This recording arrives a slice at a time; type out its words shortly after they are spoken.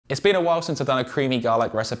It's been a while since I've done a creamy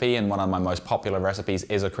garlic recipe, and one of my most popular recipes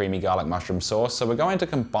is a creamy garlic mushroom sauce. So we're going to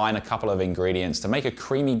combine a couple of ingredients to make a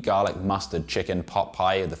creamy garlic mustard chicken pot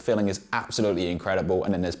pie. The filling is absolutely incredible,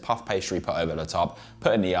 and then there's puff pastry put over the top,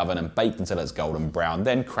 put in the oven and baked until it's golden brown,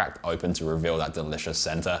 then cracked open to reveal that delicious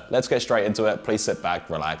center. Let's get straight into it. Please sit back,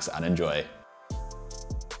 relax, and enjoy.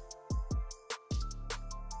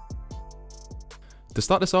 To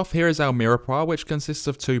start this off, here is our mirepoix, which consists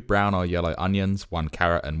of 2 brown or yellow onions, 1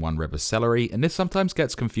 carrot and 1 rib of celery, and this sometimes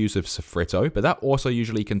gets confused with sofrito, but that also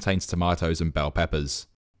usually contains tomatoes and bell peppers.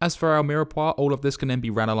 As for our mirepoix, all of this can then be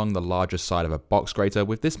ran along the larger side of a box grater,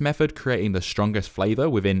 with this method creating the strongest flavour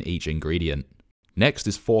within each ingredient. Next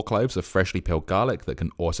is 4 cloves of freshly peeled garlic that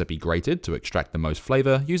can also be grated to extract the most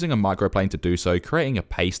flavour, using a microplane to do so, creating a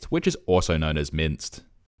paste which is also known as minced.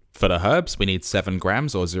 For the herbs, we need 7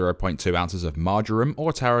 grams or 0.2 ounces of marjoram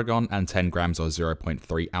or tarragon and 10 grams or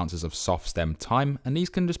 0.3 ounces of soft stem thyme, and these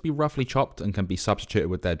can just be roughly chopped and can be substituted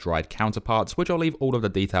with their dried counterparts, which I'll leave all of the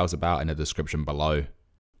details about in the description below.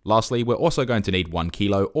 Lastly, we're also going to need 1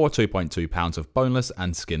 kilo or 2.2 pounds of boneless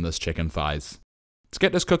and skinless chicken thighs. To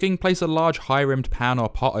get this cooking, place a large high-rimmed pan or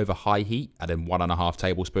pot over high heat, add in 1.5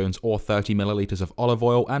 tablespoons or 30 milliliters of olive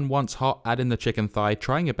oil, and once hot, add in the chicken thigh,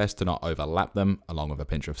 trying your best to not overlap them, along with a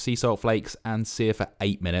pinch of sea salt flakes, and sear for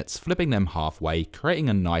 8 minutes, flipping them halfway, creating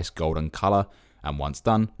a nice golden colour, and once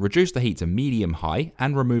done, reduce the heat to medium-high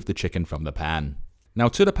and remove the chicken from the pan. Now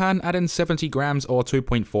to the pan, add in 70 grams or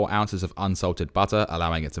 2.4 ounces of unsalted butter,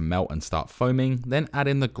 allowing it to melt and start foaming. Then add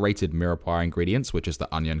in the grated mirepoix ingredients, which is the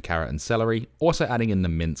onion, carrot and celery, also adding in the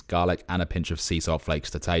minced garlic and a pinch of sea salt flakes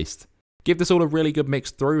to taste. Give this all a really good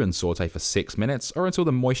mix through and saute for 6 minutes or until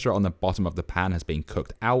the moisture on the bottom of the pan has been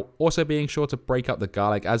cooked out, also being sure to break up the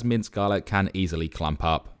garlic as minced garlic can easily clump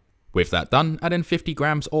up. With that done, add in 50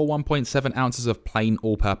 grams or 1.7 ounces of plain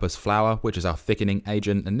all-purpose flour, which is our thickening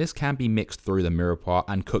agent, and this can be mixed through the mirepoix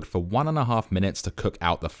and cooked for 1.5 minutes to cook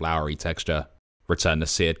out the floury texture. Return the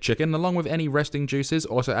seared chicken along with any resting juices,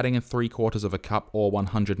 also adding in 3/4 cup or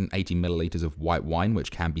 180 milliliters of white wine, which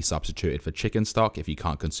can be substituted for chicken stock if you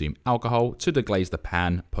can't consume alcohol, to deglaze the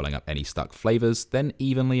pan, pulling up any stuck flavors, then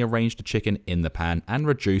evenly arrange the chicken in the pan and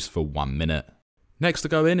reduce for 1 minute. Next to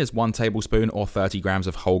go in is 1 tablespoon or 30 grams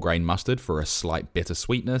of WholeGrain mustard for a slight bitter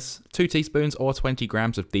sweetness, 2 teaspoons or 20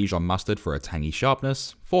 grams of Dijon Mustard for a tangy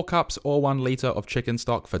sharpness, 4 cups or 1 litre of chicken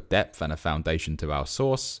stock for depth and a foundation to our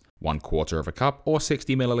sauce, 1/4 cup or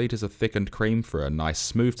 60 milliliters of thickened cream for a nice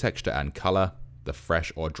smooth texture and colour, the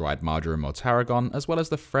fresh or dried marjoram or tarragon, as well as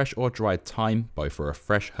the fresh or dried thyme, both for a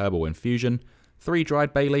fresh herbal infusion, 3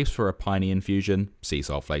 dried bay leaves for a piney infusion, sea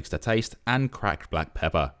salt flakes to taste, and cracked black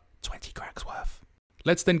pepper, 20 cracks worth.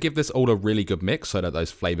 Let's then give this all a really good mix so that those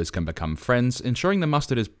flavours can become friends, ensuring the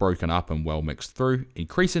mustard is broken up and well mixed through,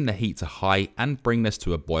 increasing the heat to high and bring this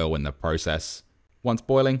to a boil in the process. Once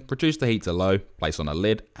boiling, reduce the heat to low, place on a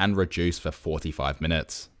lid and reduce for 45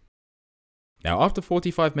 minutes. Now after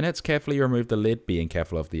 45 minutes, carefully remove the lid, being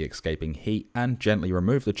careful of the escaping heat, and gently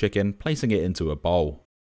remove the chicken, placing it into a bowl.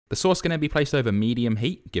 The sauce can then be placed over medium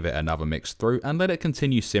heat, give it another mix through and let it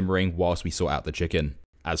continue simmering whilst we sort out the chicken.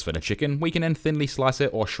 As for the chicken, we can then thinly slice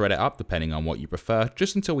it or shred it up depending on what you prefer,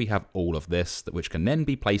 just until we have all of this, which can then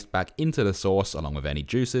be placed back into the sauce along with any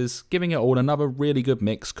juices, giving it all another really good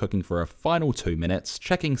mix, cooking for a final 2 minutes,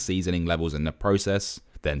 checking seasoning levels in the process,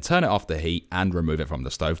 then turn it off the heat and remove it from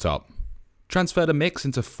the stovetop. Transfer the mix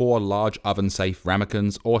into 4 large oven-safe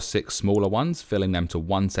ramekins or 6 smaller ones, filling them to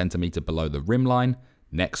 1 centimeter below the rim line.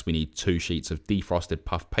 Next, we need 2 sheets of defrosted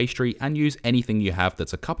puff pastry and use anything you have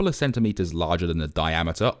that's a couple of centimeters larger than the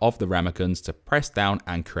diameter of the ramekins to press down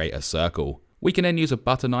and create a circle. We can then use a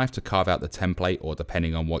butter knife to carve out the template, or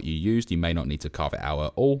depending on what you used, you may not need to carve it out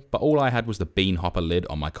at all, but all I had was the bean hopper lid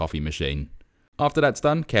on my coffee machine. After that's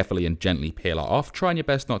done, carefully and gently peel it off, trying your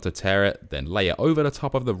best not to tear it, then lay it over the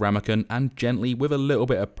top of the ramekin and gently, with a little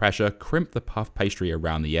bit of pressure, crimp the puff pastry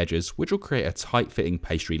around the edges, which will create a tight-fitting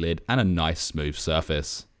pastry lid and a nice smooth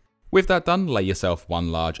surface. With that done, lay yourself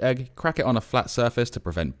 1 large egg, crack it on a flat surface to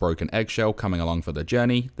prevent broken eggshell coming along for the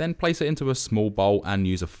journey, then place it into a small bowl and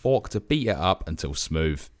use a fork to beat it up until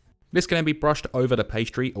smooth. This can then be brushed over the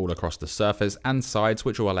pastry all across the surface and sides,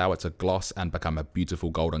 which will allow it to gloss and become a beautiful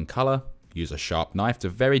golden colour. Use a sharp knife to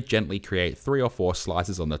very gently create 3 or 4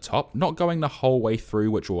 slices on the top, not going the whole way through,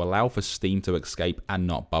 which will allow for steam to escape and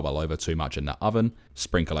not bubble over too much in the oven.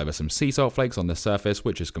 Sprinkle over some sea salt flakes on the surface,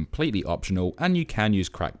 which is completely optional, and you can use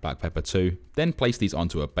cracked black pepper too. Then place these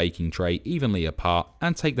onto a baking tray evenly apart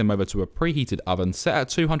and take them over to a preheated oven set at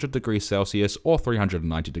 200 degrees Celsius or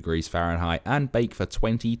 390 degrees Fahrenheit and bake for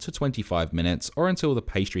 20 to 25 minutes or until the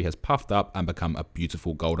pastry has puffed up and become a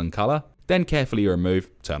beautiful golden colour. Then carefully remove,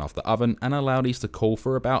 turn off the oven, and allow these to cool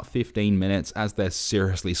for about 15 minutes as they're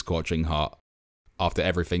seriously scorching hot. After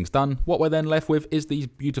everything's done, what we're then left with is these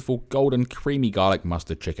beautiful golden creamy garlic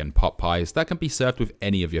mustard chicken pot pies that can be served with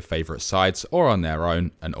any of your favourite sides or on their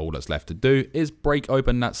own, and all that's left to do is break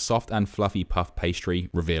open that soft and fluffy puff pastry,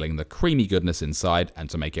 revealing the creamy goodness inside, and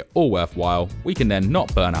to make it all worthwhile, we can then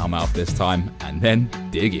not burn our mouth this time, and then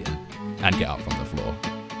dig in, and get up from the floor.